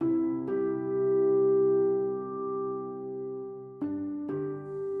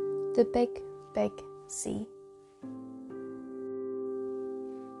The big, big sea.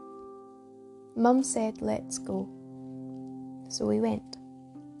 Mum said, "Let's go." So we went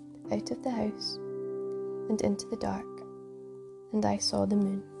out of the house and into the dark, and I saw the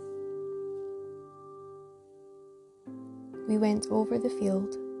moon. We went over the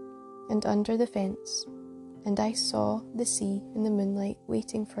field and under the fence, and I saw the sea in the moonlight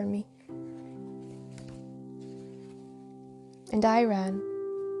waiting for me. And I ran,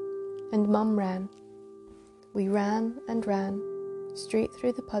 and Mum ran. We ran and ran, straight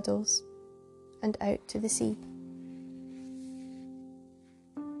through the puddles and out to the sea.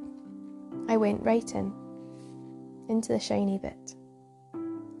 I went right into the shiny bit.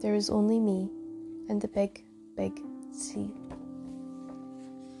 There was only me and the big, big sea.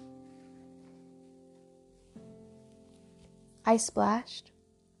 I splashed,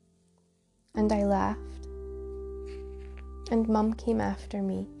 and I laughed, and Mum came after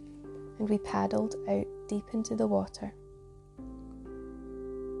me, and we paddled out deep into the water.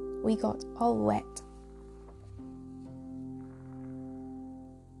 We got all wet.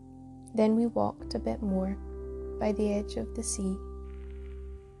 Then we walked a bit more by the edge of the sea,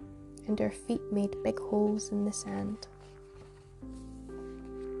 and our feet made big holes in the sand.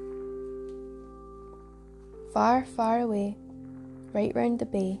 Far, far away, right round the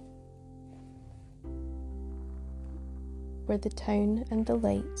bay, were the town and the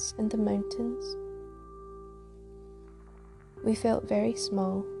lights and the mountains. We felt very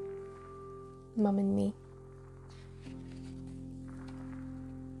small, Mum and me.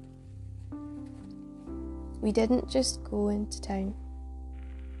 We didn't just go into town.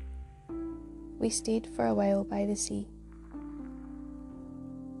 We stayed for a while by the sea.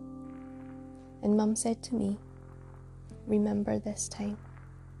 And Mum said to me, "Remember this time.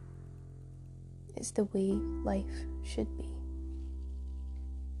 It's the way life should be."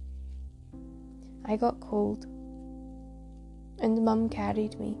 I got cold, and Mum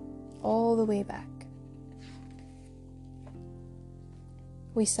carried me all the way back.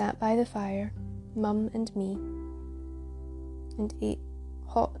 We sat by the fire, Mum and me, and ate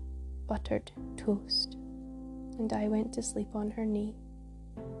hot buttered toast, and I went to sleep on her knee.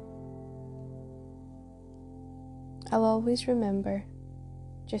 I'll always remember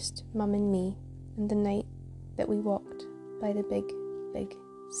just Mum and me and the night that we walked by the big, big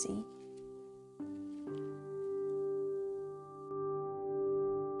sea.